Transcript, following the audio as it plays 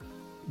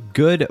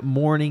Good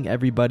morning,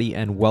 everybody,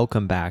 and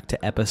welcome back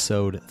to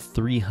episode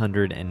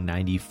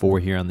 394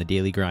 here on the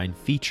Daily Grind,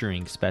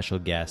 featuring special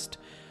guest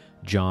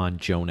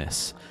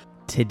Jonas.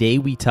 Today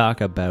we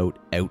talk about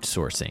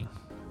outsourcing,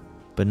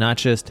 but not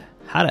just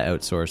how to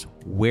outsource,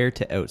 where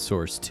to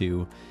outsource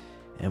to,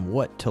 and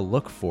what to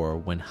look for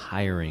when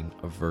hiring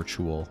a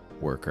virtual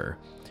worker.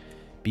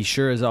 Be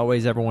sure, as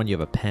always, everyone, you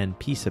have a pen,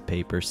 piece of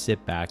paper,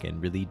 sit back,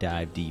 and really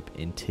dive deep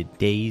in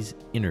today's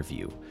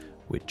interview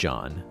with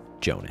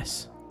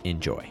Jonas.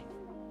 Enjoy.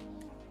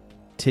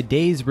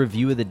 Today's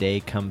review of the day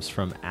comes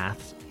from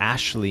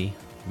Ashley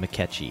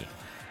McKetchy.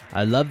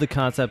 I love the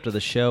concept of the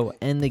show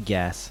and the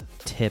guests,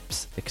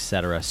 tips,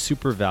 etc.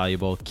 Super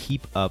valuable.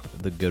 Keep up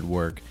the good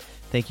work.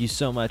 Thank you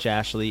so much,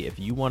 Ashley. If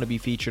you want to be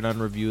featured on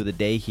Review of the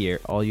Day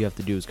here, all you have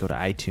to do is go to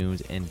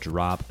iTunes and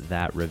drop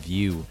that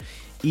review.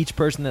 Each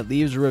person that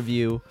leaves a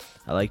review,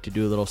 I like to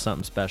do a little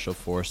something special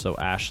for. So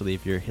Ashley,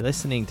 if you're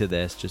listening to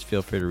this, just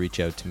feel free to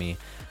reach out to me.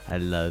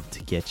 I'd love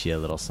to get you a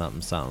little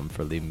something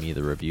for leaving me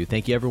the review.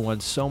 Thank you everyone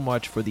so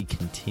much for the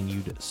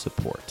continued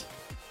support.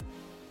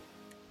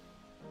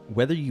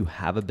 Whether you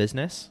have a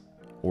business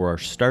or are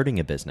starting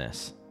a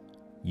business,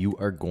 you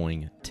are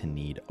going to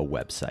need a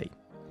website.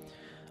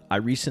 I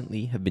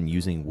recently have been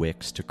using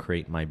Wix to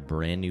create my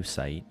brand new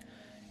site,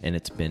 and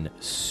it's been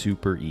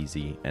super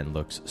easy and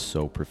looks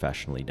so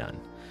professionally done.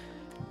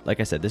 Like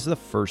I said, this is the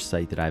first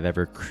site that I've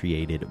ever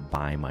created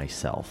by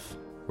myself,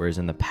 whereas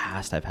in the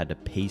past I've had to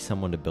pay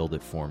someone to build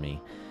it for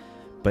me.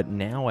 But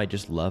now I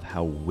just love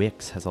how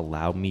Wix has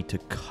allowed me to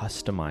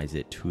customize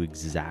it to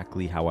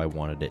exactly how I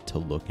wanted it to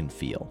look and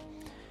feel.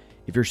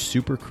 If you're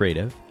super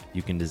creative,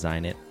 you can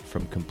design it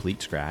from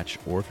complete scratch,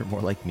 or if you're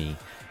more like me,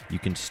 you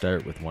can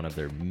start with one of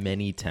their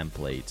many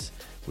templates,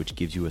 which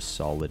gives you a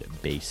solid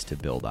base to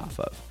build off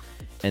of.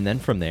 And then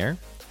from there,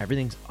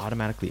 everything's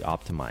automatically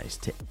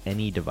optimized to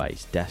any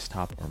device,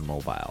 desktop or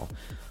mobile.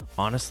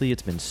 Honestly,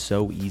 it's been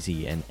so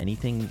easy, and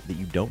anything that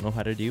you don't know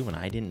how to do and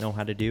I didn't know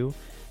how to do,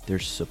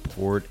 there's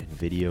support and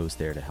videos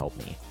there to help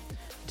me.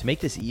 To make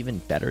this even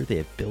better, they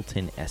have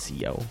built-in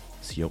SEO,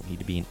 so you don't need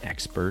to be an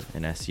expert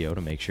in SEO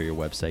to make sure your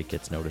website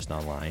gets noticed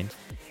online,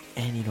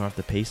 and you don't have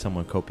to pay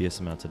someone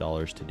copious amounts of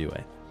dollars to do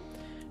it.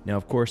 Now,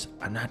 of course,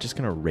 I'm not just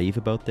going to rave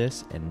about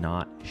this and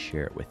not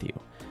share it with you.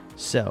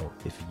 So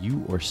if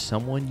you or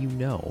someone you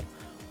know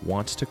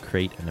wants to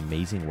create an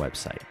amazing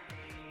website,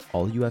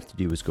 all you have to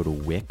do is go to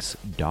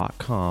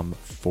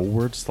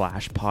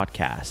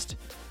wix.com/podcast,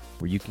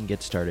 where you can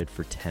get started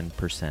for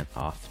 10%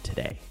 off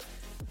today.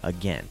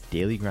 Again,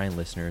 Daily Grind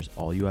listeners,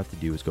 all you have to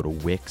do is go to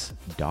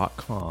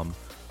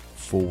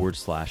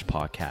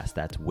wix.com/podcast.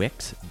 That's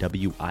Wix,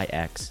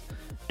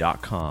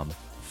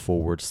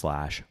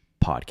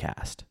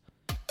 wix.com/podcast.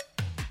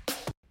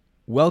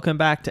 Welcome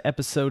back to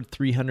episode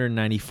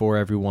 394,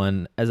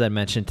 everyone. As I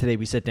mentioned, today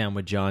we sit down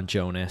with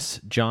Jonas.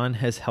 John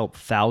has helped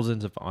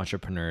thousands of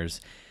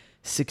entrepreneurs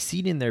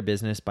succeed in their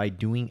business by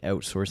doing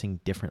outsourcing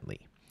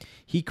differently.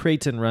 He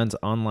creates and runs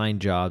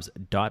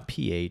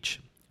onlinejobs.ph,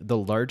 the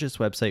largest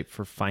website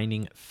for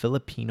finding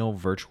Filipino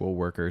virtual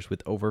workers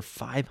with over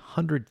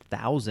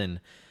 500,000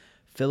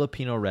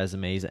 Filipino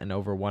resumes and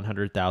over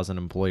 100,000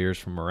 employers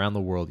from around the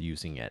world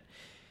using it.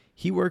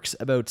 He works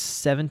about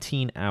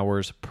 17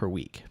 hours per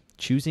week,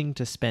 choosing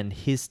to spend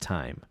his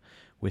time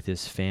with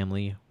his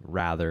family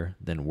rather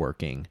than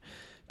working.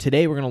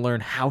 Today, we're going to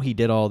learn how he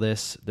did all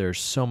this. There's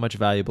so much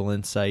valuable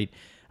insight.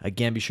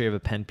 Again, be sure you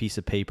have a pen, piece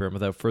of paper, and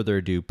without further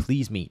ado,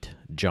 please meet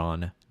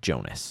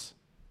Jonas.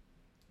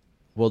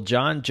 Well,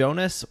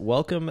 Jonas,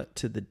 welcome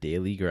to the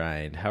Daily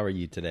Grind. How are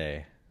you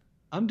today?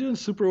 I'm doing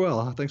super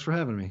well. Thanks for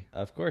having me.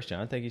 Of course,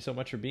 John. Thank you so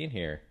much for being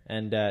here.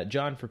 And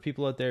John, for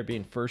people out there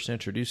being first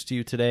introduced to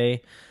you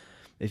today,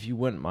 if you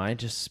wouldn't mind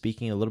just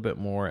speaking a little bit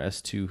more as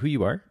to who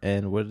you are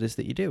and what it is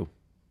that you do.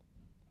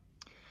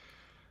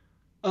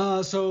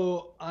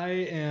 So I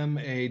am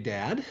a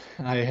dad.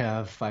 I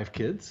have 5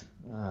 kids.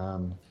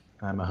 I'm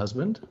a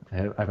husband. I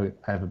have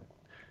a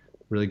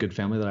really good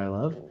family that I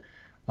love.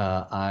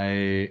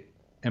 I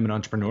am an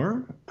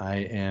entrepreneur. I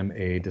am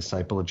a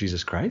disciple of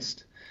Jesus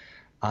Christ.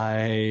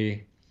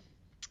 I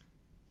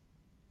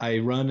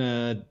run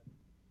a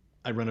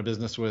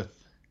business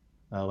with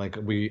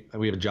we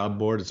have a job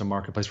board. It's a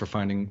marketplace for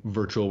finding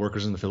virtual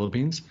workers in the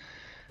Philippines,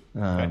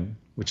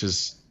 which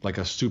is like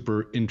a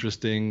super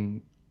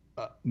interesting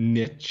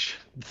niche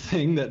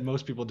thing that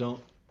most people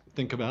don't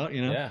think about,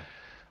 you know? Yeah.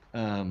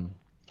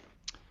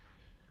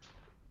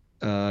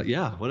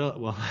 Yeah. What else?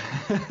 Well,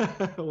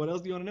 what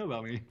else do you want to know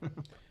about me?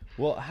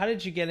 Well, how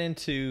did you get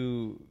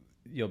into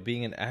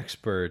being an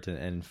expert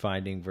and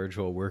finding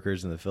virtual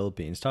workers in the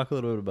Philippines? Talk a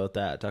little bit about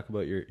that. Talk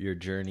about your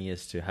journey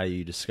as to how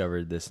you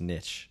discovered this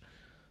niche.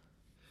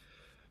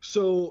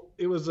 So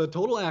it was a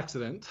total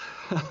accident.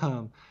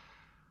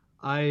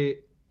 I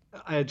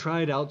had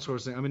tried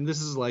outsourcing. I mean,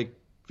 this is like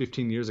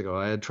 15 years ago.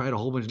 I had tried a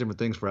whole bunch of different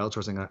things for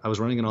outsourcing. I was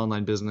running an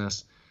online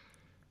business,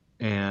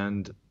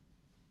 and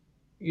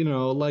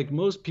like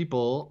most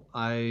people,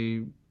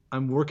 I'm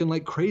working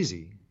like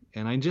crazy,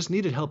 and I just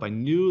needed help. I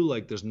knew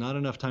like there's not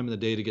enough time in the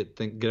day to get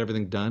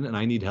everything done, and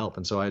I need help.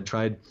 And so I had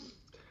tried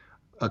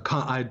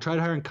I had tried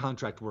hiring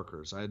contract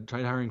workers. I had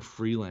tried hiring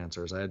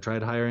freelancers. I had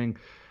tried hiring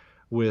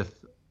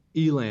with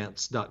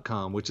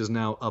elance.com, which is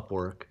now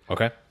Upwork.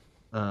 Okay.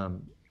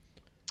 Um,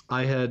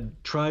 I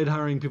had tried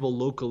hiring people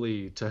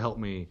locally to help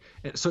me.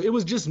 So it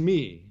was just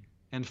me.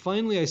 And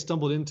finally I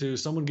stumbled into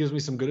someone gives me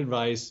some good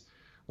advice,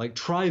 like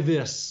try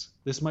this.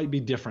 This might be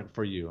different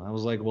for you. I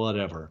was like,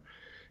 whatever.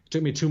 It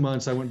took me 2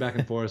 months. I went back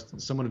and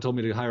forth. Someone had told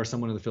me to hire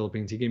someone in the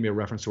Philippines. He gave me a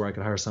reference to where I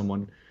could hire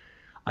someone.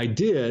 I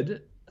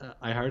did.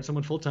 I hired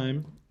someone full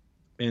time,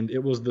 and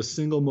it was the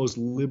single most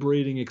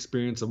liberating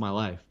experience of my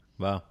life.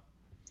 Wow.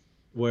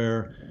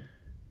 Where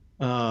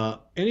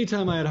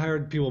anytime I had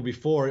hired people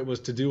before, it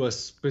was to do a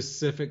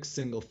specific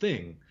single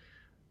thing.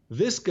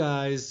 This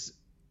guy's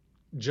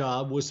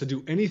job was to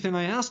do anything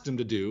I asked him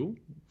to do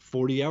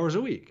 40 hours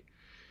a week.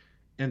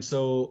 And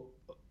so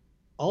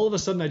all of a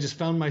sudden I just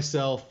found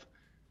myself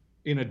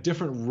in a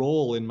different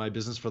role in my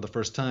business for the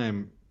first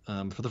time.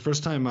 For the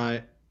first time,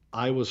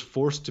 I was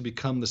forced to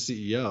become the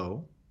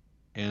CEO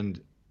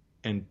and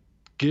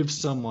give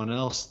someone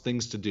else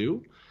things to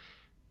do,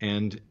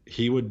 and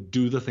he would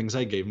do the things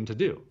I gave him to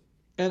do.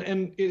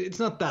 And it's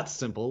not that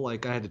simple.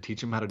 Like I had to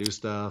teach him how to do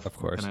stuff, of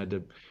course, and I had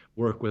to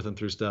work with him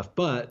through stuff.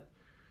 But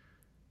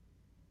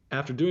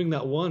after doing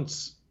that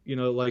once,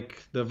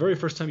 like the very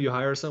first time you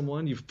hire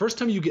someone, first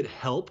time you get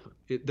help,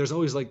 there's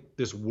always like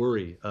this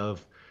worry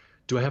of,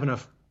 do I have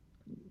enough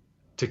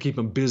to keep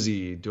him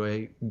busy?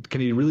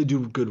 Can he really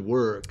do good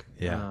work?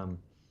 Yeah.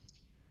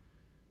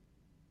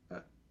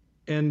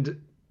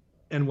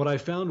 And what I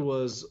found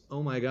was,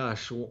 oh my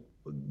gosh,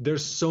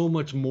 there's so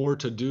much more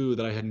to do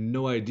that I had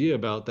no idea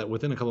about, that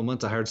within a couple of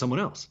months I hired someone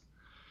else.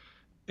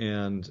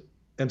 And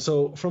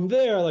so from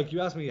there, like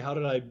you asked me, how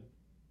did I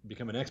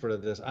become an expert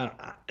at this?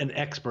 An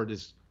expert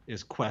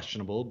is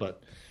questionable,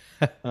 but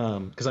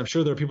because I'm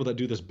sure there are people that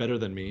do this better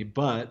than me,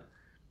 but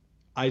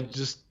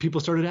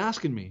people started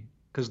asking me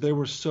because it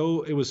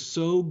was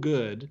so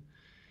good,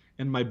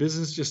 and my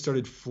business just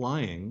started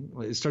flying.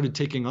 It started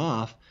taking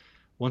off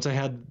once I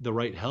had the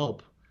right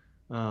help.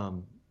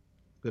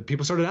 That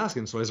people started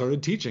asking, so I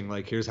started teaching.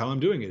 Like, here's how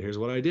I'm doing it. Here's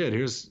what I did.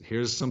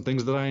 Here's some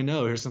things that I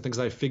know. Here's some things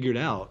I figured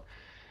out.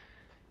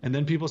 And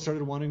then people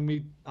started wanting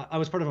me. I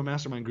was part of a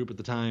mastermind group at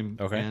the time,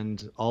 okay,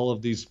 and all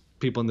of these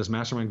people in this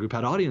mastermind group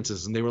had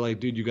audiences, and they were like,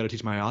 "Dude, you got to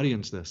teach my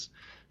audience this."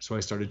 So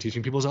I started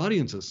teaching people's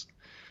audiences.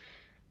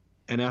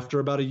 And after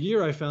about a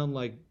year, I found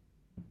like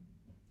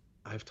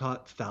I've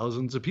taught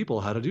thousands of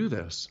people how to do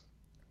this.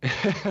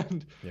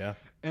 And yeah.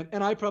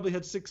 And I probably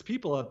had 6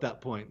 people at that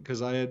point,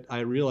 because I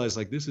realized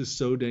like this is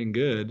so dang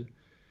good.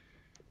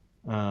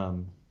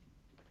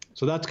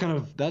 So that's kind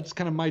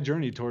of my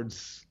journey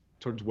towards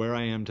where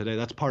I am today.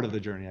 That's part of the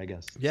journey, I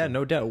guess. Yeah,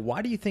 no doubt.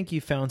 Why do you think you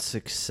found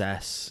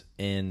success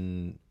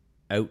in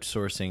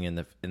outsourcing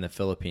in the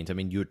Philippines? I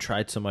mean, you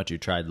tried so much. You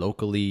tried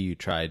locally. You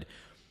tried,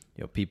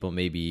 people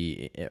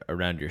maybe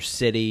around your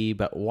city.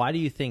 But why do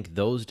you think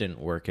those didn't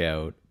work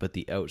out, but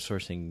the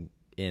outsourcing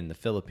in the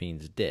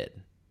Philippines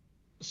did?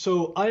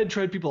 So I had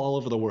tried people all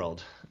over the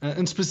world,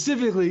 and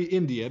specifically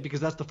India, because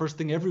that's the first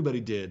thing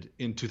everybody did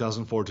in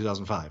 2004,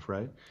 2005,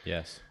 right?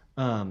 Yes.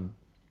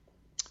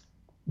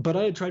 But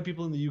I had tried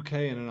people in the UK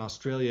and in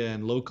Australia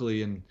and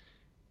locally, and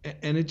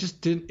it just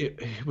didn't.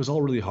 It was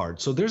all really hard.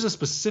 So there's a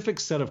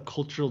specific set of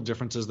cultural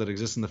differences that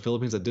exist in the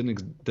Philippines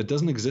that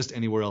doesn't exist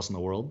anywhere else in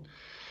the world.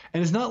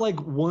 And it's not like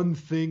one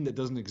thing that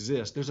doesn't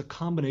exist. There's a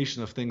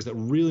combination of things that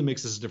really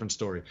makes this a different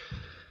story.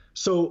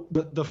 So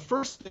the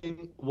first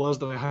thing was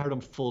that I hired them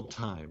full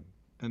time,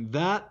 and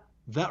that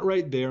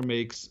right there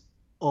makes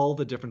all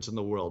the difference in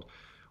the world.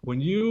 When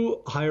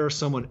you hire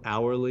someone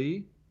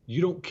hourly, you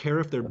don't care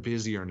if they're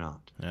busy or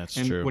not. That's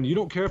and true. When you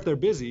don't care if they're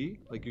busy,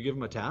 like you give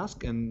them a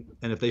task, and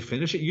if they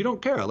finish it, you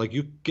don't care. Like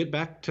you get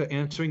back to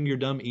answering your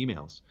dumb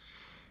emails.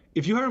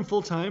 If you hire them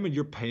full time and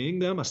you're paying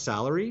them a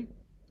salary,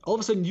 all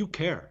of a sudden you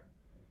care.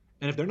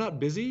 And if they're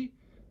not busy,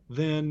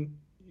 then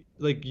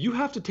like you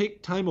have to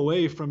take time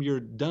away from your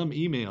dumb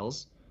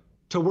emails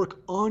to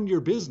work on your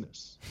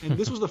business. And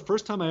this was the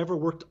first time I ever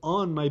worked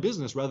on my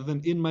business rather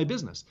than in my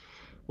business,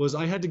 was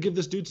I had to give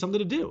this dude something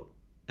to do.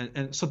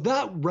 And so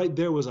that right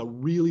there was a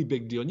really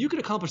big deal. And you could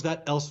accomplish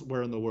that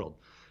elsewhere in the world.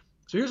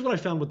 So here's what I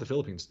found with the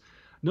Philippines.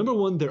 Number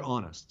one, they're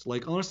honest.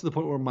 Like honest to the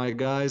point where the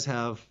guys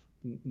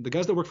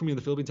that work for me in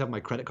the Philippines have my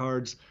credit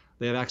cards.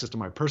 They have access to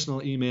my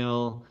personal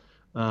email.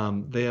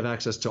 They have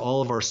access to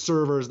all of our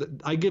servers.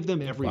 I give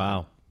them everything.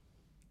 Wow.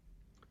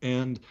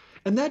 And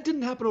that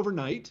didn't happen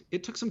overnight.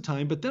 It took some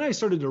time, but then I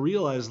started to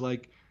realize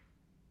like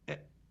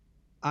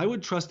I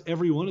would trust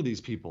every one of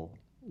these people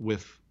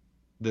with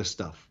this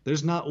stuff.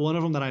 There's not one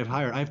of them that I've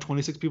hired. I have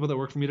 26 people that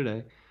work for me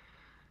today.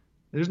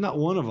 There's not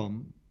one of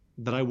them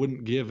that I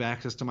wouldn't give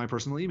access to my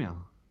personal email.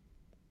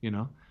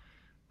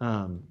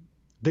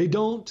 They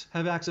don't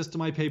have access to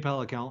my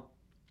PayPal account,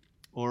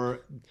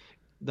 or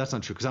that's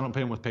not true because I don't pay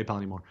them with PayPal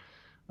anymore.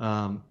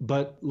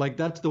 But like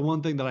that's the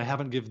one thing that I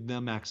haven't given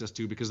them access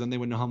to, because then they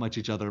would know how much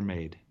each other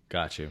made.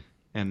 Got you.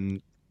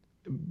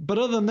 But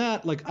other than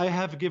that, like I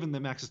have given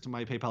them access to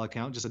my PayPal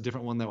account, just a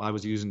different one that I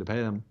was using to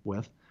pay them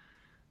with.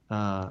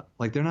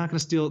 Like they're not going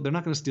to steal. They're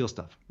not going to steal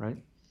stuff, right?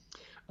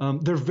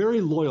 They're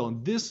very loyal,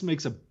 and this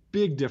makes a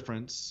big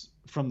difference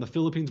from the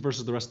Philippines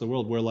versus the rest of the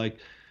world, where like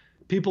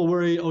people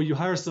worry, oh, you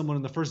hire someone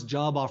and the first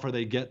job offer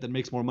they get that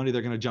makes more money,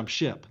 they're going to jump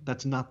ship.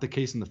 That's not the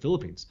case in the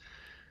Philippines.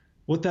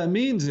 What that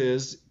means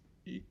is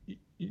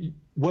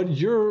what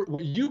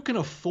you can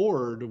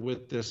afford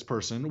with this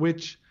person,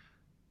 which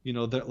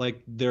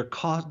the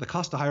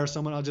cost to hire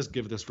someone. I'll just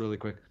give this really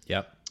quick.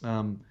 Yep.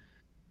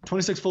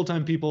 26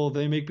 full-time people,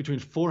 they make between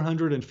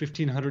 $400 and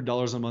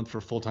 $1,500 a month for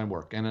full-time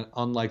work. And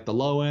on like the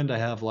low end, I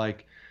have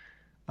like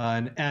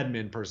an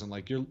admin person,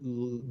 like your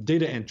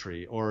data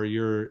entry, or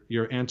you're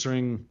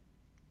answering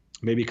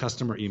maybe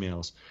customer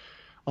emails.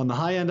 On the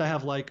high end, I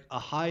have like a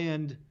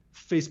high-end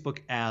Facebook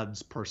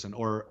ads person,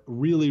 or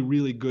really,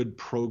 really good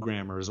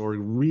programmers, or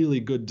really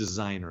good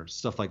designers,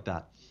 stuff like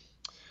that.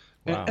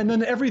 Wow. And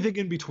then everything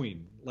in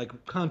between,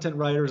 like content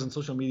writers and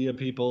social media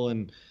people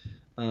and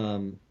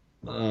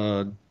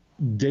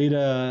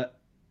data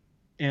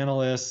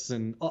analysts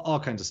and all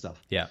kinds of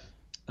stuff. Yeah.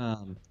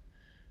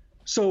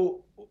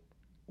 So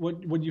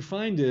what you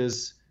find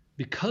is,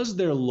 because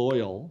they're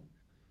loyal,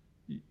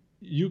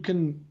 you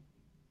can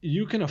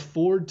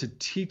afford to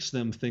teach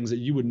them things that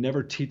you would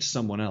never teach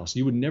someone else.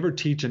 You would never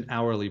teach an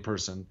hourly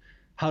person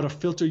how to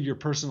filter your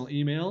personal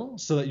email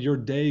so that your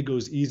day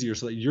goes easier,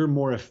 so that you're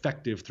more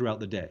effective throughout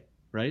the day,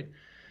 right?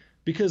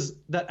 Because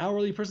that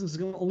hourly person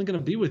is only going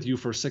to be with you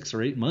for 6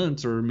 or 8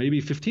 months, or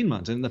maybe 15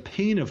 months. And the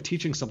pain of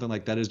teaching something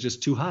like that is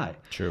just too high.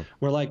 True.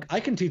 Where like I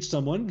can teach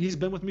someone, he's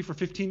been with me for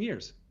 15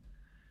 years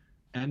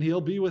and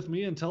he'll be with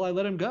me until I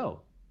let him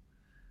go.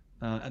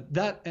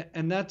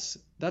 That's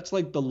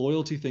like the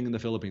loyalty thing in the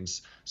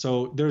Philippines.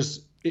 So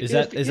is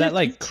that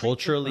like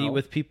culturally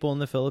with people in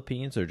the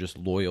Philippines, or just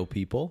loyal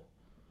people?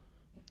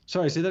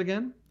 Sorry, say that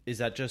again. Is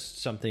that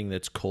just something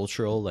that's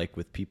cultural, like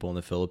with people in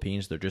the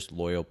Philippines? They're just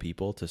loyal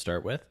people to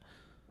start with?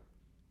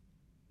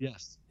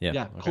 Yes. Yeah.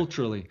 Yeah. Okay.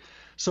 Culturally.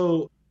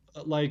 So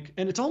like,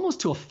 and it's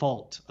almost to a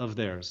fault of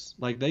theirs.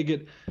 Like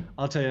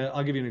I'll tell you,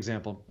 I'll give you an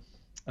example.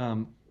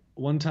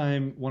 One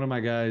time, one of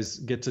my guys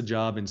gets a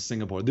job in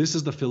Singapore. This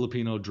is the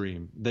Filipino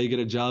dream. They get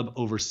a job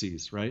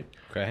overseas, right?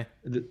 Okay.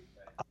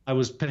 I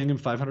was paying him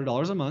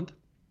 $500 a month.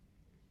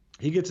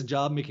 He gets a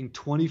job making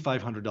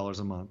 $2,500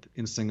 a month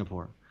in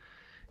Singapore.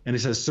 And he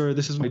says, "Sir,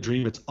 this is my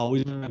dream. It's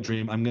always been my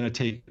dream. I'm going to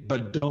take it.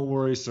 But don't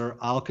worry, sir.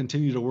 I'll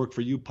continue to work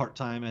for you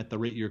part-time at the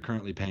rate you're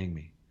currently paying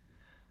me."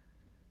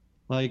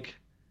 Like,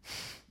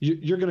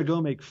 you're going to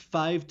go make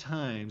 5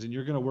 times, and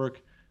you're going to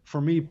work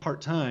for me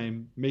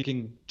part-time,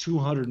 making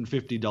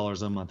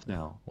 $250 a month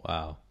now.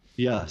 Wow.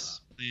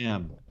 Yes, I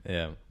am.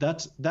 Yeah.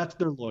 That's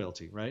their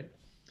loyalty, right?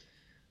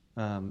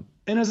 And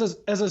as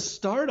a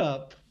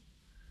startup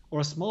or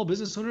a small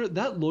business owner,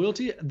 that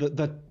loyalty,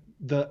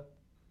 the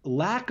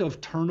lack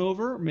of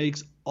turnover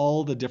makes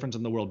all the difference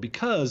in the world,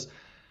 because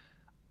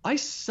I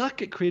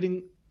suck at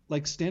creating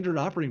like standard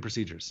operating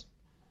procedures.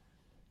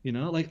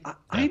 Like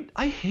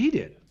I hate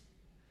it.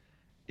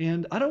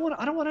 And I don't want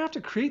to have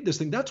to create this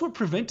thing. That's what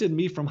prevented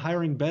me from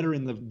hiring better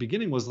in the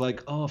beginning, was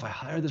like, oh, if I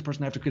hire this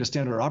person, I have to create a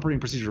standard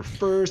operating procedure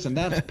first, and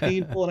that's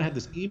painful, and I had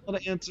this email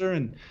to answer,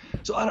 and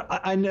so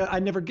I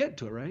never get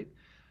to it, right?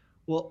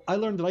 Well, I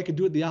learned that I could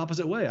do it the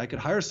opposite way. I could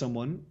hire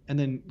someone and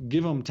then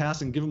give them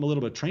tasks and give them a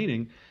little bit of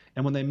training,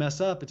 and when they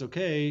mess up, it's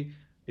okay.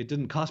 It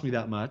didn't cost me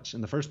that much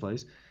in the first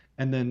place.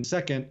 And then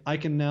second, I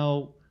can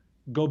now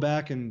go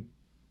back and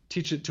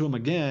teach it to them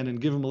again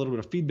and give them a little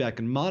bit of feedback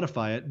and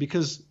modify it,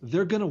 because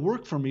they're going to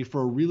work for me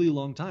for a really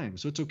long time.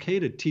 So it's okay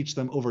to teach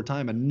them over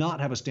time and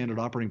not have a standard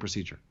operating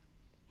procedure.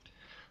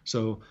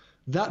 So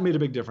that made a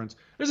big difference.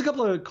 There's a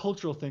couple of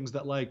cultural things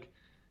that, like,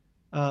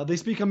 they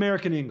speak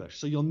American English,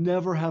 so you'll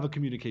never have a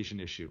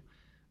communication issue.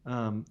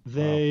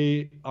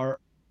 They are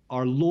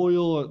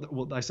loyal.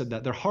 Well, I said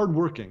that. They're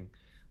hardworking.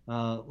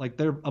 Like,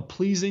 they're a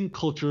pleasing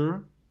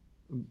culture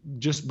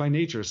just by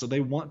nature. So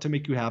they want to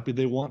make you happy.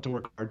 They want to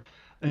work hard.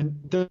 And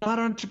they're not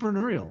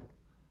entrepreneurial.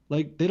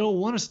 Like, they don't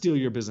want to steal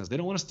your business. They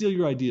don't want to steal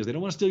your ideas. They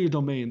don't want to steal your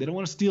domain. They don't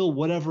want to steal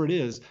whatever it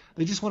is.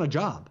 They just want a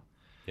job.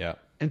 Yeah.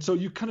 And so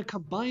you kind of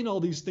combine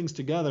all these things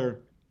together,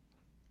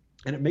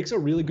 and it makes a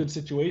really good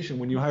situation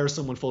when you hire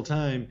someone full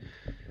time,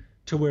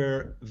 to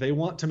where they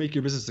want to make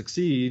your business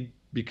succeed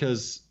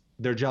because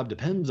their job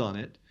depends on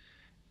it.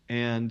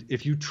 And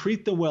if you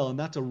treat them well, and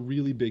that's a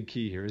really big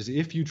key here, is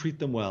if you treat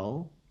them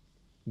well,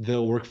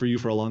 they'll work for you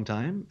for a long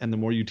time. And the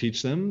more you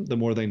teach them, the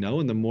more they know,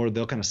 and the more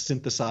they'll kind of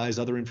synthesize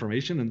other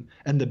information,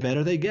 and the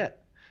better they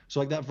get. So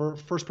like that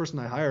first person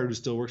I hired, who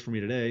still works for me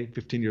today,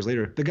 15 years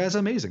later, the guy's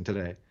amazing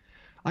today.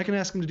 I can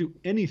ask him to do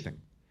anything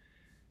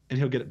and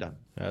he'll get it done.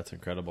 That's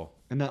incredible.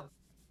 And now,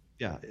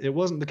 yeah, it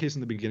wasn't the case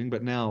in the beginning,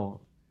 but now,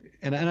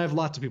 and I have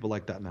lots of people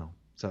like that now.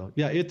 So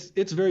yeah,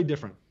 it's very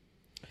different.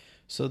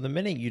 So the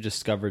minute you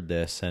discovered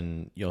this,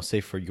 and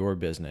say for your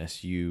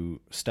business,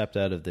 you stepped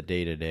out of the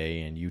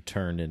day-to-day and you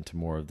turned into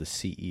more of the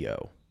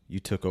CEO.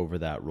 You took over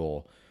that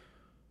role.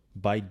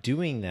 By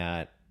doing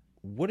that,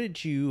 what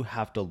did you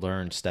have to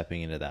learn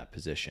stepping into that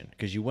position?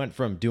 Because you went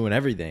from doing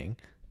everything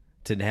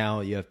to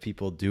now you have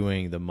people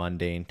doing the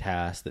mundane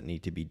tasks that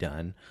need to be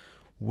done.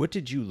 What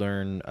did you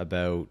learn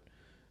about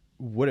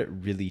what it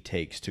really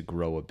takes to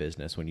grow a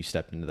business when you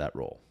stepped into that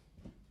role?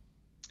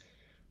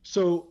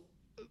 So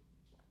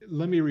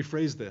let me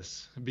rephrase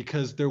this,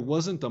 because there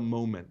wasn't a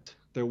moment.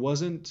 There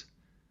wasn't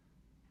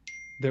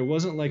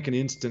like an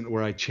instant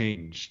where I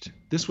changed.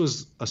 This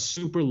was a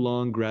super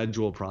long,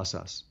 gradual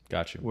process.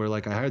 Gotcha. Where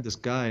like I hired this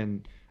guy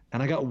and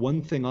I got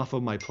one thing off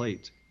of my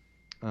plate.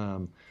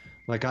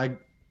 Like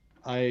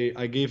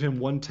I gave him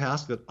one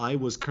task that I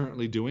was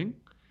currently doing,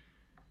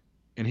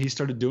 and he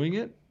started doing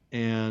it,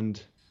 and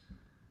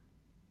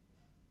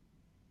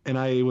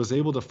I was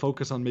able to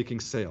focus on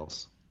making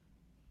sales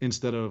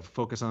instead of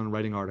focus on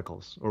writing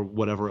articles or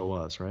whatever it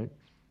was, right?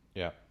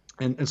 Yeah.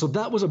 And so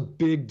that was a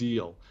big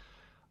deal,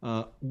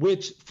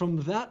 which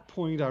from that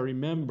point I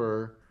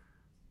remember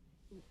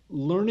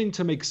learning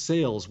to make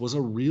sales was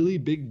a really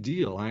big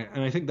deal.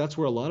 And I think that's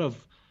where a lot of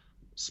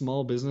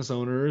small business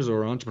owners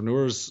or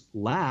entrepreneurs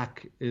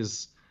lack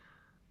is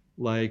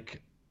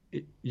like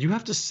you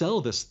have to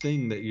sell this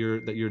thing that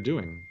you're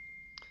doing.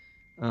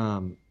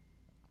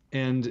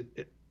 And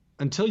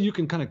until you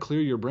can kind of clear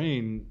your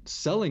brain,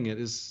 selling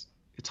it's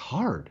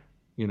hard,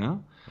 you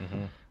know?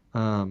 Mm-hmm.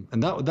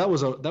 And that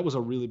was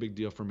a really big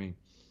deal for me.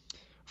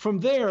 From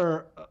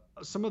there,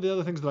 some of the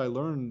other things that I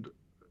learned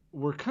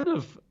were kind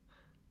of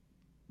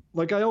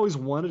like I always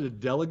wanted to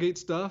delegate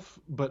stuff,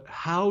 but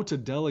how to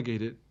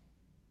delegate it,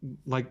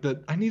 like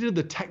I needed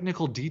the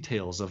technical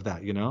details of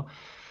that, you know?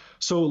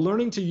 So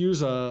learning to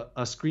use a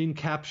screen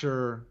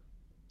capture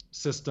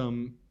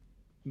system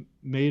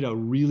made a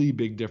really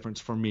big difference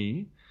for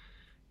me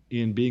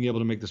in being able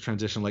to make this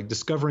transition, like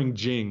discovering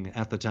Jing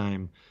at the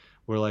time,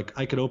 where like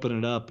I could open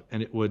it up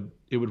and it would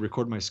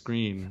record my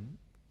screen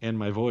and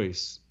my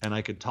voice, and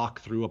I could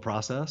talk through a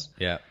process.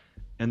 Yeah.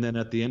 And then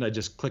at the end, I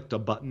just clicked a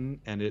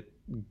button and it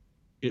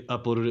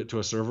uploaded it to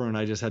a server, and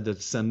I just had to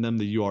send them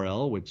the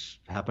URL,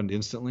 which happened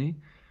instantly.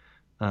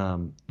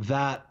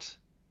 That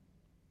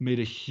made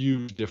a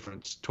huge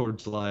difference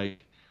towards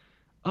like,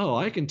 oh,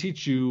 I can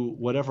teach you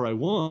whatever I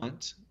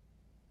want,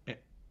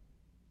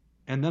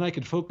 and then I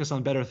could focus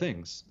on better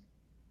things.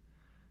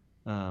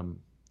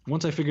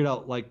 Once I figured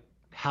out like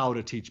how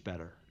to teach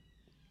better.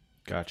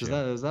 Gotcha.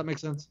 Does that make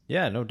sense?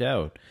 Yeah, no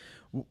doubt.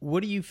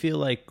 What do you feel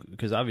like,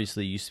 because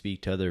obviously you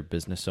speak to other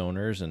business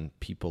owners and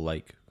people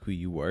like who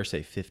you were,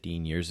 say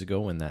 15 years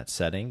ago in that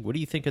setting. What do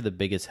you think are the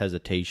biggest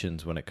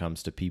hesitations when it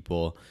comes to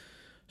people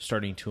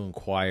starting to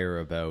inquire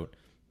about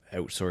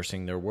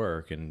outsourcing their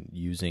work and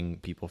using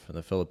people from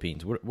the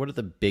Philippines? What are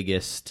the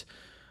biggest,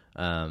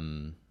 I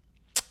don't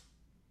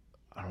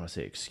want to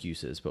say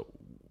excuses, but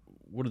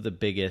what are the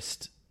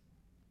biggest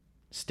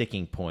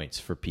sticking points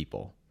for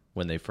people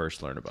when they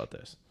first learn about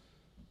this?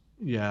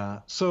 Yeah.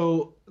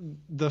 So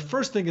the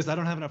first thing is I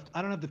don't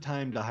have the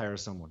time to hire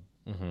someone.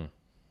 Mm-hmm.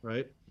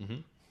 Right. Mm-hmm.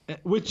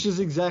 Which is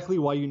exactly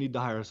why you need to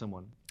hire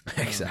someone.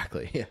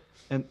 Exactly. Yeah.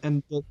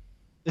 And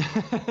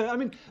I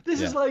mean, this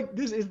is like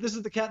this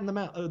is the cat in the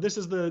mouse. This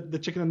is the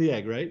chicken and the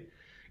egg, right?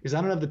 Is I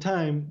don't have the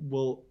time.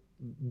 Well,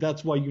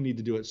 that's why you need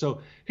to do it.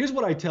 So here's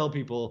what I tell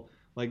people.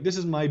 Like, this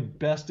is my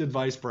best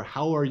advice for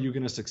how are you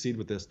going to succeed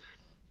with this.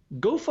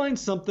 Go find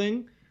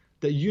something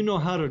that you know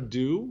how to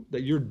do,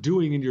 that you're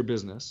doing in your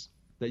business,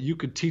 that you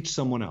could teach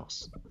someone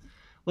else.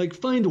 Like,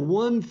 find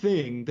one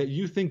thing that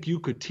you think you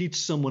could teach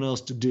someone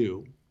else to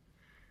do,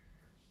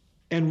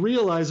 and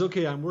realize,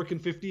 okay, I'm working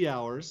 50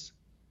 hours.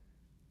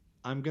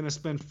 I'm going to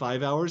spend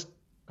 5 hours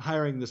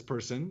hiring this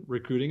person,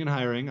 recruiting and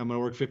hiring. I'm going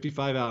to work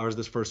 55 hours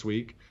this first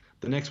week.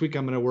 The next week,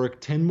 I'm going to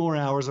work 10 more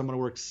hours. I'm going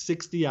to work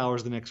 60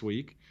 hours the next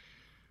week,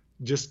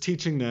 just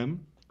teaching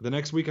them. The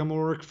next week, I'm going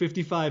to work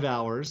 55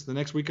 hours. The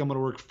next week, I'm going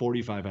to work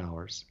 45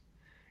 hours.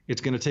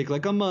 It's going to take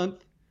like a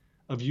month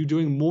of you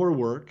doing more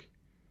work,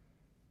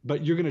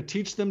 but you're going to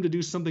teach them to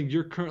do something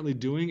you're currently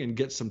doing and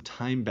get some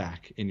time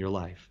back in your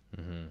life.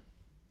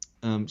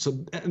 Mm-hmm.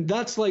 So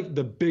that's like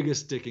the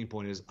biggest sticking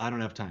point is I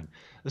don't have time.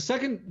 The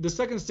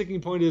second sticking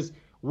point is,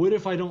 what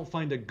if I don't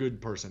find a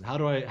good person? How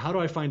do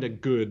I find a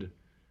good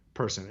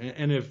person?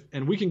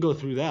 And we can go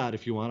through that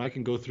if you want. I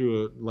can go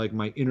through like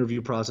my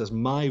interview process,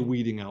 my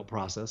weeding out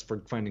process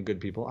for finding good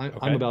people.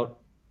 I'm about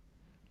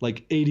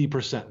like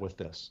 80% with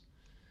this.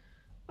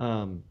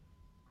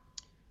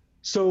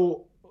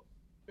 So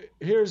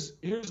here's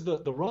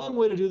the wrong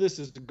way to do this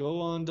is to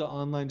go on to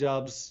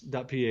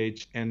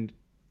onlinejobs.ph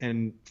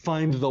and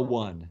find the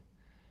one.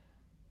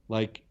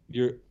 Like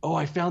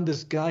I found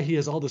this guy, he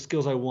has all the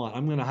skills I want,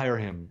 I'm going to hire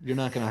him. You're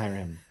not going to hire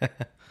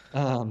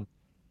him.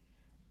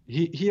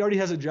 He already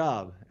has a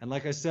job. And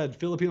like I said,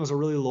 Filipinos are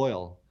really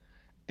loyal.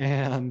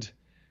 And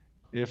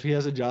if he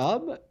has a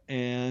job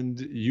and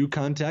you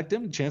contact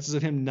him, chances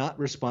of him not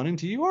responding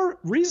to you are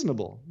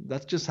reasonable.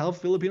 That's just how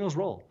Filipinos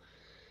roll.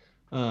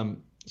 So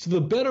the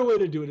better way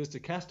to do it is to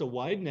cast a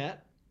wide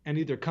net and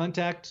either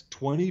contact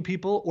 20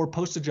 people or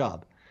post a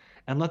job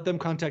and let them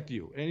contact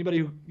you. Anybody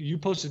who you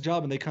post a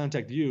job and they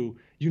contact you,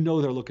 you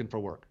know they're looking for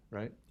work,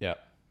 right? Yeah.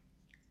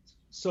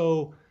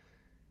 So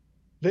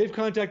they've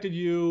contacted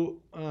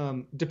you,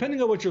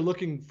 depending on what you're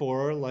looking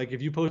for. Like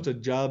if you post a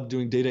job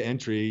doing data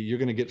entry, you're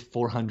going to get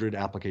 400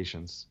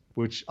 applications,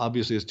 which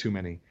obviously is too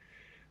many.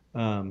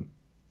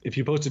 If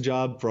you post a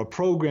job for a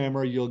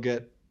programmer, you'll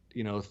get,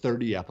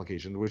 30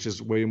 applications, which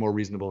is way more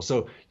reasonable.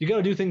 So you got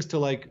to do things to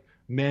like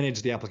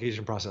manage the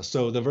application process.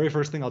 So the very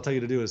first thing I'll tell you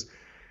to do is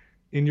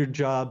in your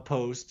job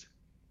post,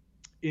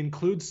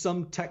 include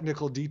some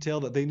technical detail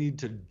that they need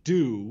to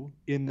do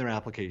in their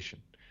application.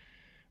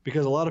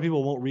 Because a lot of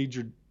people won't read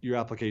your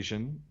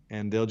application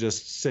and they'll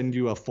just send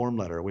you a form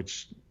letter,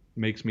 which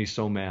makes me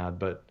so mad.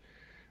 But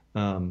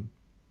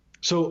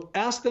so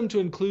ask them to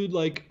include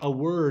like a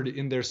word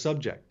in their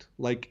subject,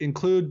 like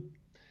include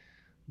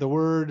the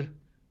word,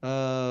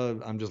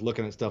 I'm just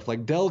looking at stuff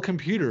like Dell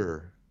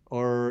computer,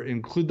 or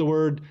include the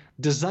word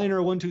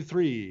designer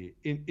 123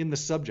 in the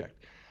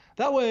subject.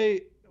 That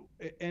way,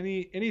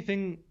 any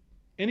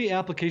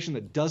application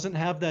that doesn't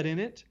have that in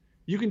it,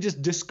 you can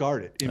just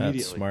discard it immediately.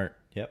 That's smart.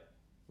 Yep.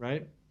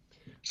 Right?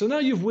 So now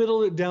you've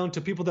whittled it down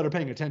to people that are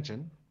paying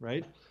attention,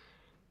 right?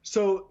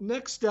 So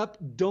next step,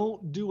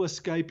 don't do a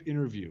Skype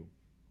interview.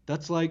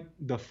 That's like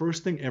the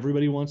first thing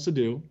everybody wants to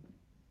do.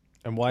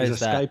 And why is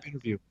that? Skype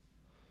interview.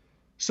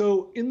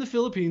 So in the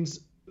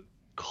Philippines,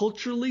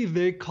 culturally,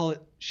 they call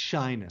it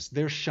shyness.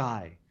 They're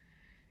shy.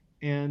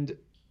 And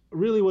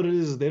really what it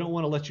is they don't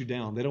want to let you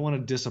down. They don't want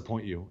to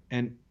disappoint you.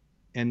 And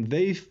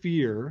they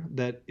fear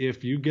that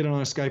if they get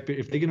on a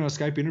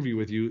Skype interview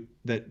with you,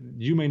 that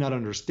you may not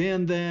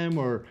understand them,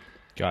 or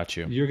got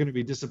you. You're going to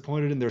be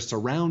disappointed in their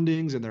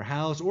surroundings, in their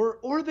house,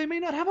 or they may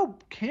not have a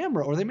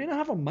camera, or they may not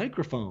have a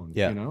microphone.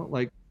 Yeah.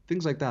 Like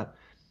things like that.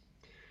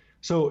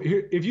 So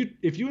here, if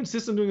you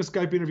insist on doing a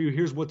Skype interview,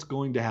 here's what's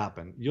going to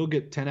happen. You'll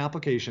get 10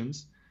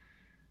 applications.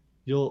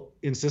 You'll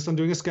insist on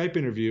doing a Skype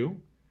interview.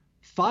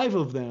 5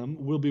 of them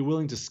will be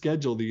willing to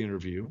schedule the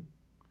interview.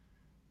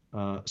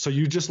 So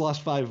you just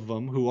lost 5 of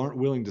them who aren't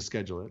willing to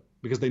schedule it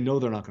because they know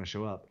they're not going to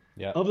show up.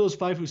 Yeah. Of those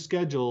 5 who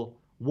schedule,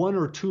 1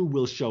 or 2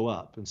 will show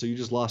up, and so you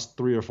just lost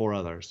 3 or 4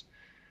 others.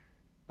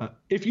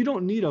 If you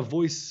don't need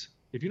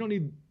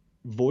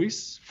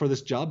voice for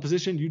this job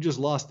position, you just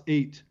lost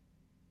 8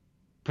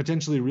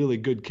 potentially really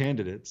good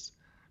candidates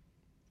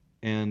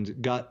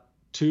and got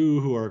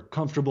 2 who are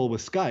comfortable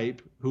with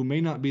Skype who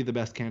may not be the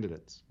best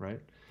candidates, right?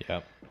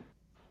 Yeah.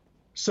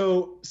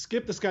 So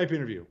skip the Skype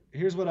interview.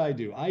 Here's what I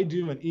do. I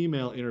do an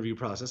email interview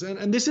process.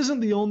 And this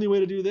isn't the only way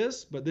to do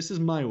this, but this is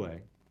my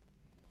way.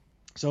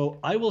 So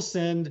I will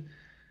send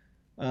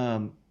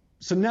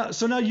so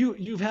now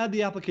you've had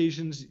the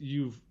applications,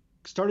 you've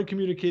started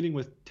communicating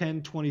with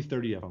 10, 20,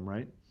 30 of them,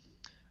 right?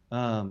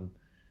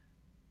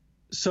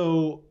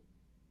 So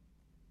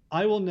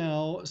I will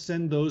now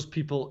send those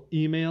people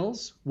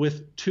emails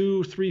with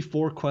 2, 3,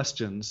 4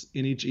 questions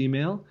in each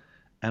email.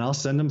 And I'll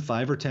send them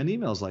 5 or 10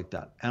 emails like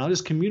that. And I'll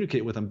just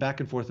communicate with them back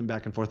and forth and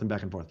back and forth and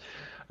back and forth.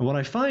 And what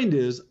I find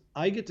is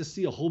I get to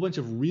see a whole bunch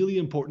of really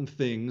important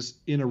things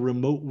in a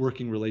remote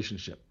working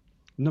relationship.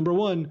 Number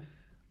one,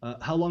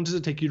 how long does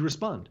it take you to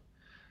respond?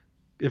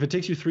 If it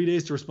takes you 3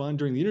 days to respond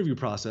during the interview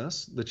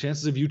process, the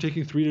chances of you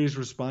taking 3 days to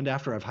respond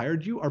after I've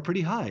hired you are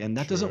pretty high. And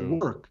that doesn't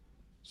work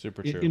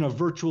Super true. in a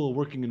virtual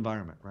working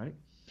environment, right?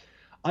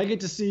 I get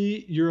to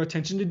see your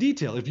attention to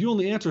detail. If you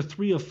only answer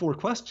 3 of 4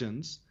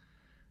 questions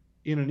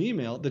in an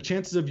email, the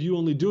chances of you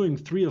only doing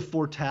 3 of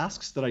 4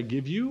 tasks that I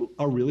give you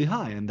are really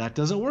high, and that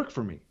doesn't work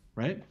for me,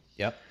 right?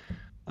 Yep.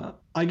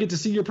 I get to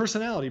see your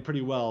personality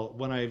pretty well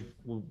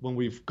when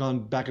we've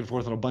gone back and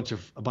forth on a bunch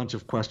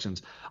of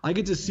questions. I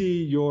get to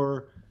see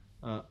your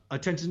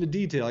attention to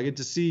detail. I get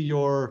to see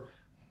your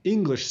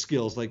English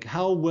skills, like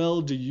how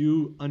well do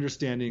you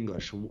understand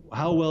English?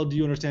 How well do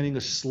you understand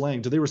English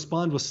slang? Do they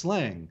respond with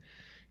slang?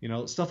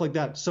 Stuff like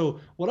that. So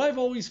what I've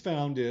always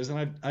found is,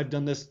 and I've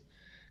done this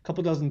a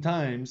couple dozen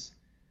times,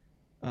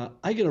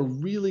 I get a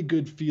really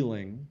good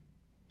feeling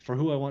for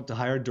who I want to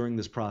hire during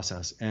this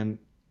process, and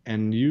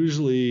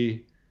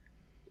usually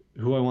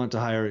who I want to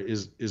hire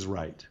is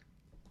right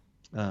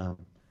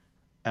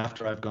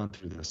after I've gone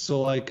through this.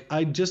 So like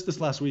this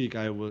last week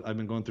I've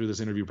been going through this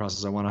interview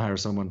process. I want to hire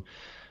someone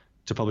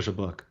to publish a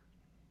book,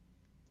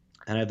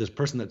 and I have this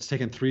person that's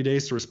taken 3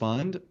 days to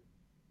respond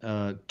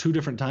 2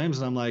 different times,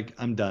 and I'm like,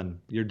 I'm done.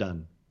 You're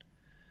done.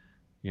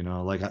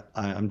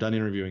 I'm done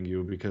interviewing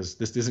you because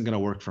this isn't going to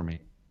work for me,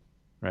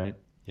 right?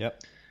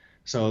 Yep.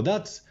 So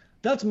that's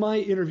my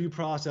interview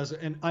process,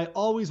 and I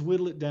always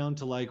whittle it down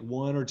to like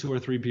 1 or 2 or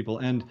 3 people.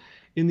 And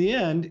in the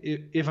end,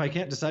 if I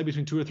can't decide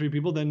between 2 or 3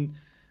 people, then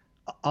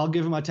I'll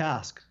give them a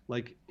task.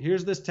 Like,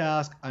 here's this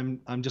task. I'm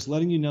just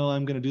letting you know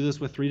I'm going to do this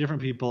with 3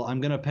 different people. I'm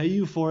going to pay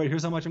you for it.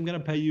 Here's how much I'm going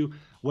to pay you.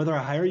 Whether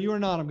I hire you or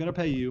not, I'm going to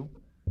pay you.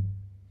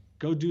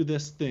 Go do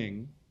this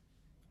thing,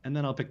 and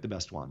then I'll pick the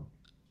best one.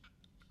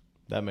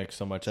 That makes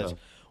so much sense.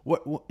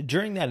 What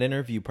during that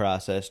interview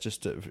process,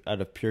 just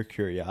out of pure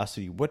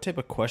curiosity, what type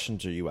of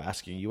questions are you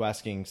asking? Are you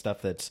asking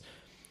stuff that's,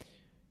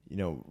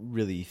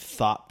 really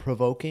thought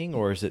provoking,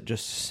 or is it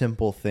just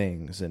simple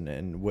things?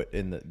 And what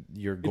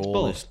your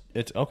goal is?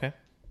 It's okay.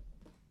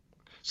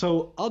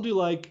 So I'll do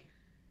like,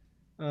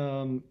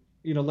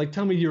 like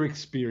tell me your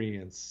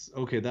experience.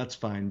 Okay, that's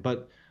fine.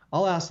 But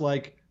I'll ask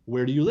like,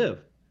 where do you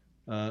live?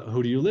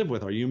 Who do you live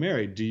with? Are you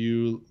married? Do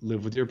you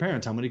live with your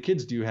parents? How many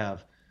kids do you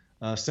have?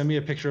 Send me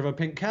a picture of a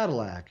pink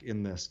Cadillac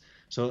in this.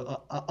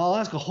 So I'll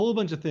ask a whole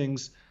bunch of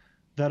things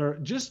that are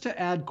just to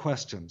add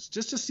questions,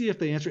 just to see if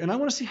they answer. And I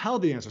want to see how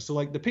they answer. So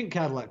like the pink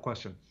Cadillac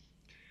question,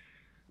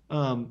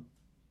 um,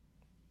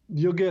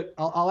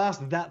 I'll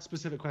ask that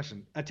specific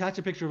question. Attach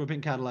a picture of a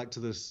pink Cadillac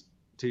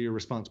to your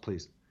response,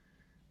 please.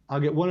 I'll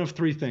get one of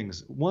three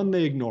things. One,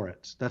 they ignore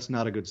it. That's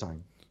not a good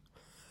sign.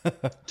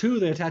 Two,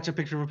 they attach a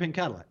picture of a pink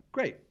Cadillac.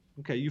 Great.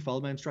 Okay, you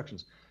followed my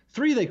instructions.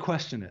 Three, they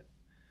question it.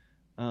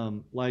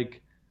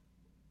 Like,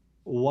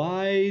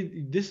 why?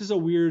 This is a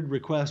weird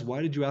request.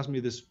 Why did you ask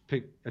me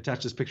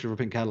attach this picture of a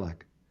pink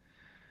Cadillac?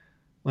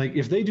 Like,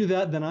 if they do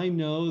that, then I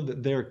know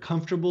that they're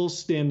comfortable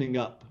standing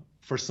up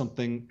for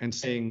something and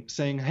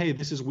saying, hey,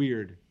 this is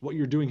weird. What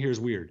you're doing here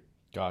is weird.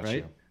 Gotcha.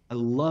 Right? I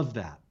love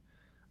that.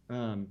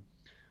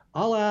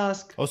 I'll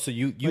ask. Oh, so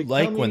you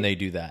like when they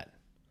do that?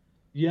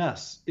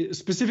 Yes,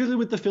 specifically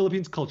with the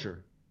Philippines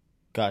culture.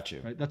 Got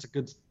you. Right,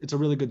 it's a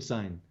really good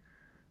sign.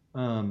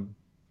 I'll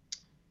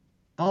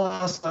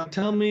ask,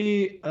 tell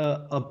me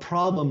a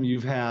problem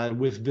you've had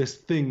with this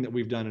thing that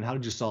we've done, and how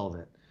did you solve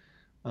it?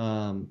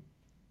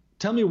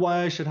 Tell me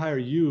why I should hire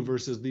you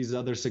versus these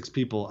other 6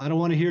 people. I don't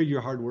want to hear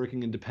you're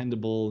hardworking and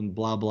dependable and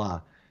blah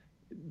blah.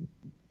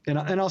 And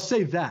I'll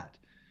say that.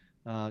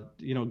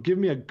 Give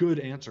me a good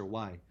answer.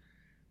 Why?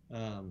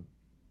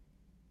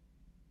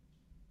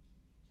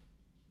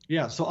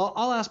 Yeah, so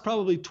I'll ask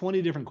probably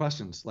 20 different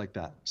questions like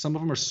that. Some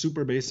of them are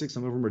super basic,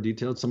 some of them are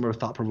detailed, some are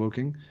thought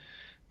provoking,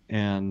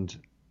 and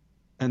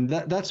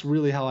that's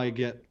really how I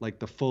get like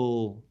the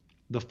full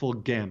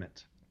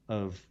gamut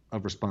of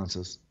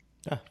responses.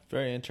 Ah,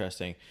 very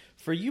interesting.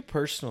 For you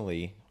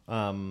personally,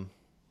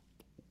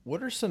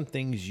 what are some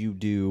things you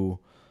do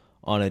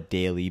on a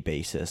daily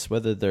basis,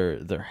 whether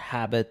they're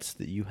habits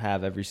that you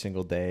have every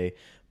single day,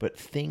 but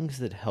things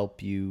that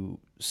help you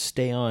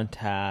stay on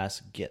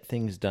task, get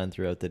things done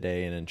throughout the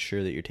day, and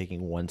ensure that you're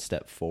taking one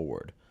step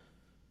forward?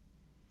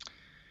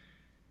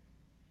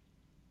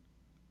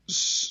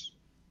 This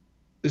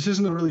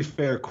isn't a really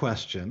fair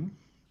question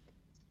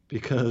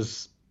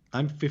because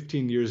I'm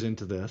 15 years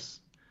into this,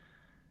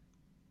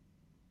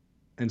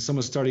 and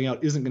someone starting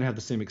out isn't going to have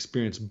the same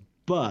experience.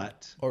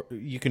 But or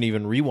you can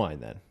even rewind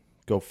then,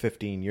 go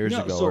 15 years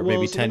ago, or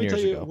maybe 10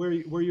 years ago.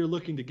 Where you're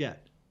looking to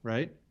get,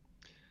 right?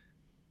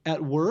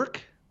 At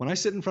work, when I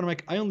sit in front of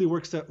I only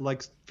work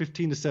like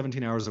 15 to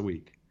 17 hours a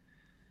week.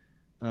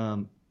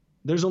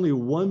 There's only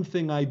one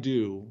thing I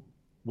do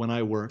when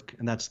I work,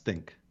 and that's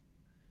think.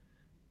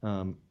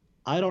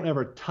 I don't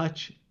ever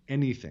touch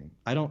anything.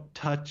 I don't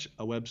touch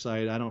a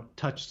website. I don't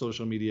touch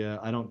social media.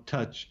 I don't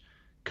touch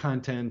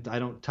content. I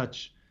don't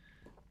touch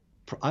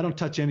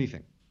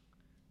anything.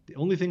 The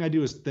only thing I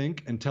do is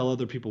think and tell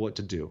other people what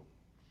to do.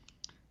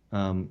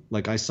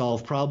 Like I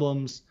solve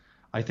problems.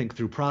 I think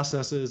through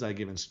processes. I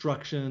give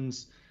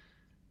instructions.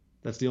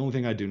 That's the only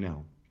thing I do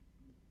now.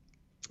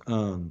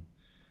 In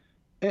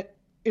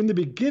the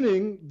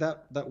beginning,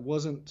 that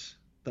wasn't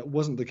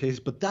the case,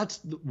 but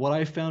that's what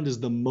I found is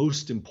the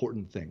most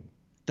important thing.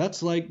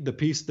 That's like the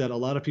piece that a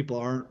lot of people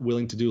aren't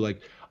willing to do.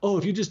 Like, oh,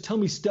 if you just tell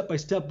me step by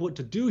step what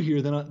to do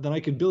here, then I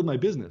can build my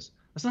business.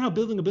 That's not how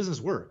building a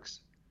business works.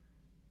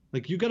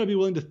 Like you got to be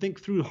willing to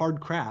think through hard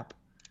crap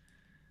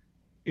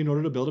in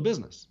order to build a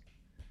business.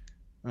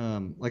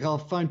 Like I'll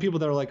find people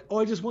that are like, oh,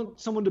 I just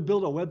want someone to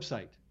build a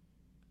website.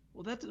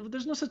 Well,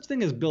 there's no such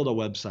thing as build a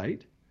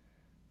website.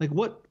 Like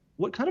what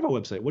kind of a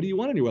website? What do you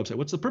want on your website?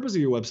 What's the purpose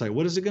of your website?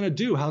 What is it going to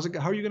do? How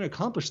are you going to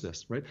accomplish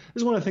this? Right?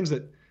 This is one of the things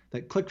that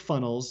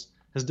ClickFunnels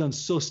has done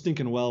so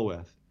stinking well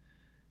with,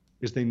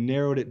 is they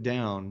narrowed it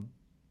down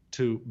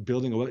to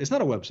building a website. It's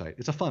not a website.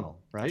 It's a funnel,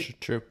 right?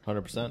 True,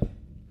 100%.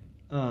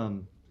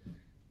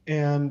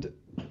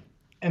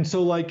 And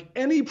so like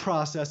any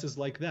process is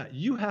like that.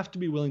 You have to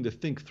be willing to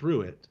think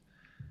through it.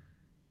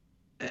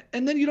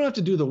 And then you don't have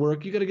to do the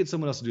work. You got to get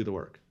someone else to do the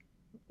work.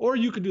 Or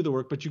you could do the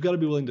work, but you got to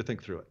be willing to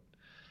think through it.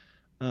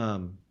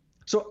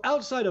 So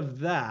outside of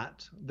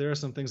that, there are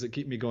some things that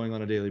keep me going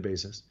on a daily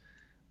basis.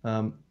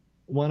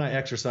 One, I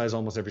exercise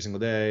almost every single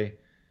day.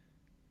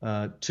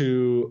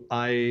 Two,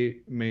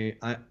 I'm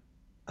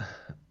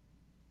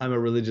a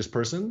religious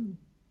person.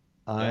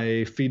 Yeah.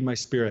 I feed my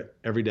spirit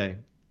every day.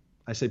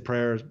 I say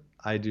prayers.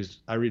 I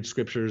read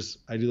scriptures.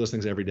 I do those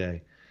things every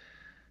day.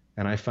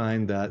 And I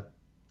find that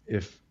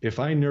if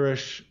I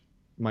nourish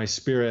my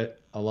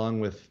spirit along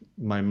with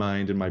my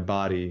mind and my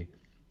body,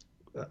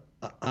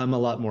 I'm a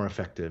lot more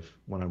effective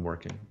when I'm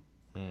working.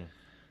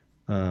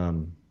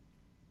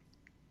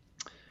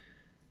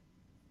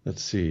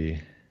 Let's see.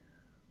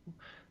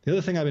 The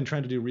other thing I've been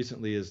trying to do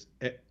recently is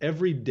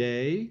every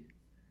day,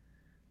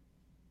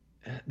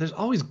 there's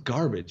always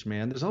garbage,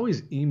 man. There's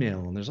always email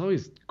and there's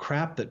always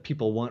crap that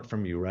people want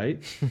from you,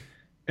 right?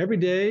 Every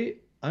day,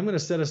 I'm going to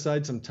set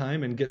aside some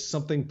time and get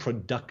something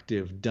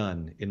productive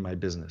done in my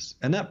business.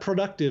 And that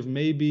productive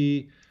may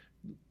be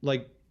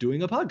like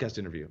doing a podcast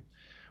interview,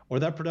 or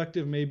that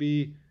productive may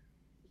be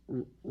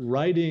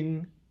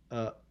writing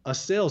a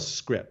sales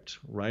script,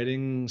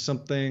 writing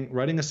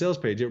a sales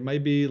page. It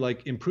might be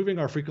like improving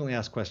our frequently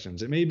asked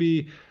questions. It may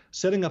be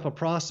setting up a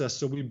process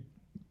so we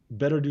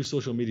better do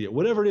social media.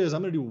 Whatever it is,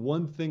 I'm going to do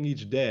one thing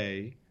each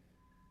day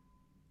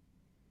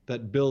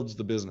that builds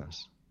the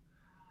business.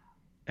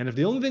 And if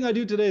the only thing I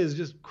do today is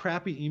just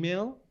crappy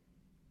email,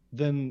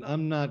 then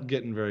I'm not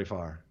getting very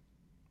far.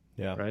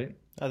 Yeah. Right?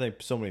 I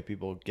think so many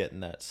people get in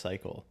that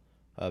cycle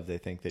of they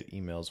think that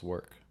emails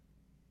work.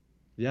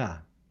 Yeah.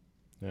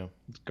 Yeah.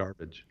 It's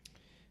garbage.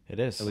 It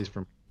is. At least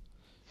for me.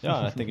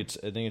 Yeah, I think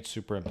it's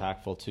super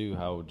impactful too,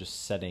 how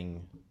just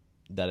setting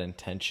that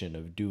intention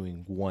of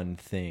doing one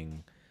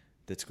thing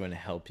that's going to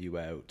help you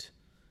out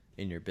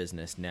in your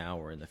business now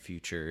or in the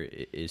future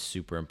is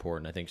super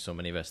important. I think so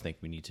many of us think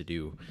we need to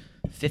do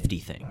 50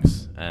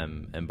 things.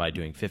 And by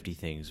doing 50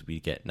 things, we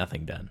get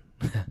nothing done.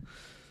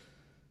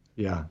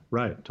 Yeah,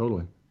 right.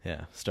 Totally.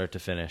 Yeah, start to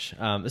finish.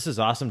 This is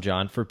awesome,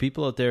 John. For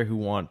people out there who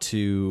want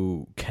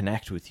to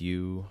connect with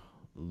you,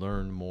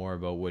 learn more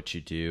about what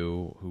you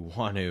do, who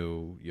want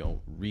to,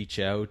 reach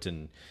out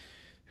and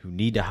who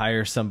need to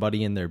hire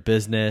somebody in their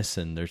business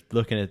and they're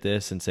looking at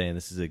this and saying,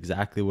 this is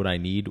exactly what I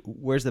need,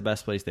 where's the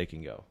best place they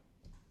can go?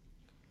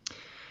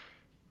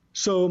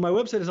 So my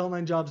website is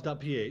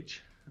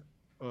onlinejobs.ph,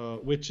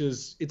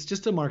 it's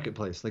just a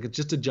marketplace. Like, it's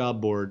just a job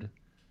board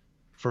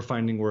for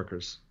finding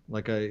workers.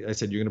 Like I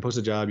said, you're going to post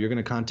a job, you're going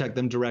to contact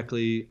them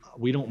directly.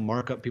 We don't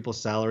mark up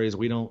people's salaries.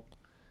 We don't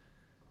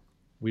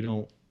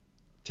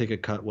take a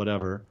cut,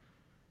 whatever.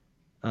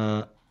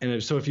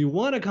 So if you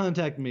want to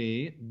contact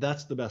me,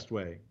 that's the best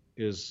way,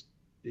 is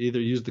either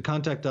use the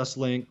contact us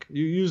link.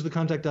 You use the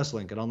contact us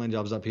link at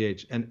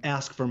onlinejobs.ph and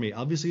ask for me.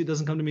 Obviously it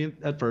doesn't come to me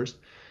at first,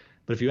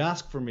 but if you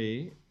ask for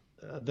me,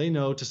 they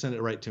know to send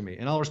it right to me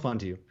and I'll respond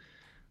to you.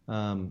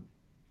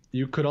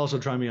 You could also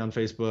try me on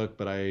Facebook,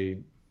 but I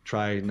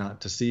try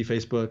not to see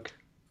Facebook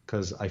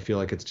because I feel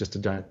like it's just a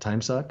giant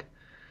time suck.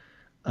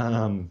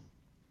 I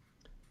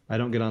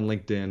don't get on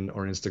LinkedIn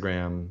or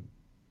Instagram.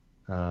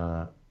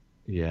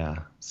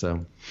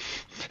 So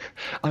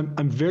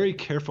I'm very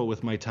careful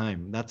with my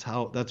time. That's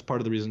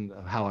part of the reason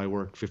of how I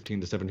work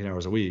 15 to 17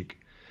 hours a week.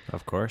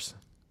 Of course.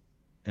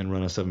 And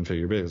run a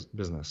 7-figure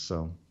business.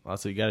 So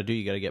that's what you got to do.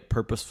 You got to get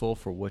purposeful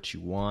for what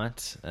you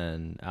want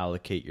and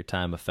allocate your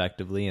time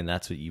effectively. And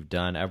that's what you've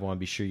done. Everyone,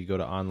 be sure you go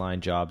to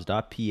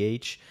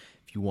onlinejobs.ph.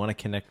 If you want to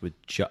connect with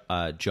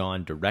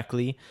John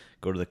directly,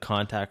 go to the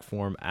contact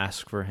form,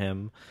 ask for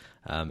him.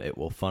 It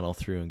will funnel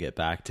through and get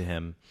back to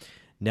him.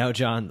 Now,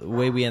 John, the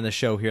way we end the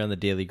show here on the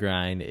Daily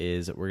Grind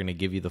is we're going to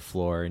give you the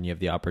floor, and you have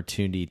the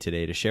opportunity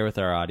today to share with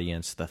our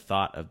audience the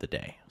thought of the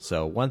day.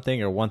 So one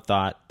thing or one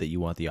thought that you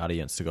want the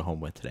audience to go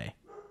home with today.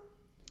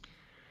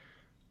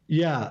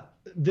 Yeah,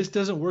 this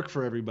doesn't work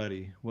for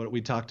everybody, what we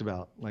talked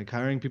about. Like,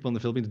 hiring people in the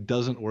Philippines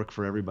doesn't work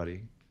for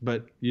everybody,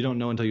 but you don't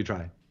know until you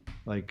try.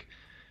 Like,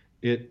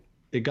 it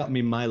got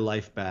me my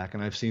life back,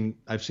 and I've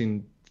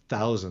seen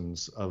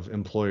thousands of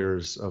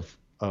employers, of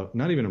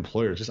not even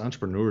employers, just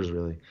entrepreneurs,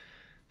 really.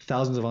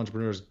 Thousands of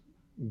entrepreneurs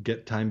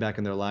get time back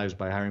in their lives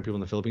by hiring people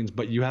in the Philippines,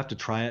 but you have to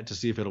try it to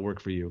see if it'll work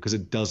for you, because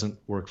it doesn't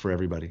work for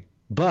everybody.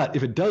 But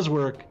if it does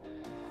work,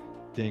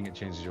 dang, it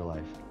changes your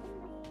life.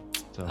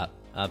 So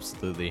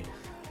Absolutely.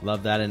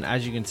 Love that. And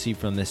as you can see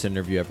from this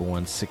interview,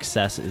 everyone,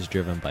 success is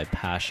driven by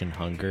passion,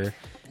 hunger,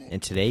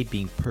 and today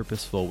being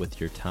purposeful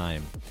with your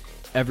time.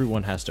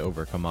 Everyone has to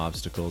overcome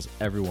obstacles.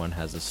 Everyone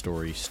has a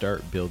story.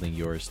 Start building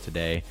yours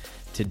today.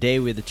 Today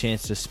we had the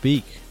chance to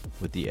speak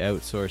with the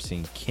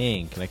Outsourcing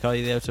King. Can I call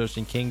you the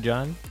Outsourcing King,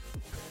 John?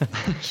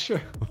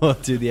 Sure. Well,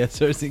 to the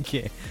Outsourcing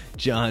King,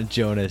 John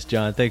Jonas.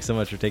 John, thanks so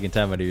much for taking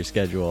time out of your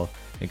schedule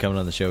and coming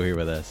on the show here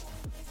with us.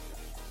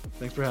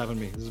 Thanks for having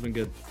me. This has been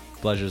good.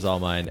 Pleasure's all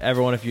mine.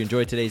 Everyone, if you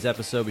enjoyed today's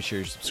episode, be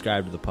sure to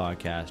subscribe to the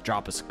podcast.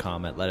 Drop us a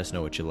comment. Let us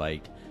know what you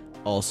liked.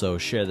 Also,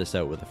 share this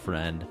out with a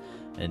friend.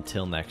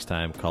 Until next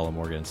time, Colin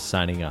Morgan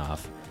signing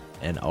off.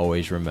 And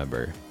always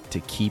remember to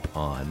keep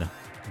on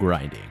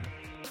grinding.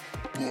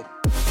 Yeah.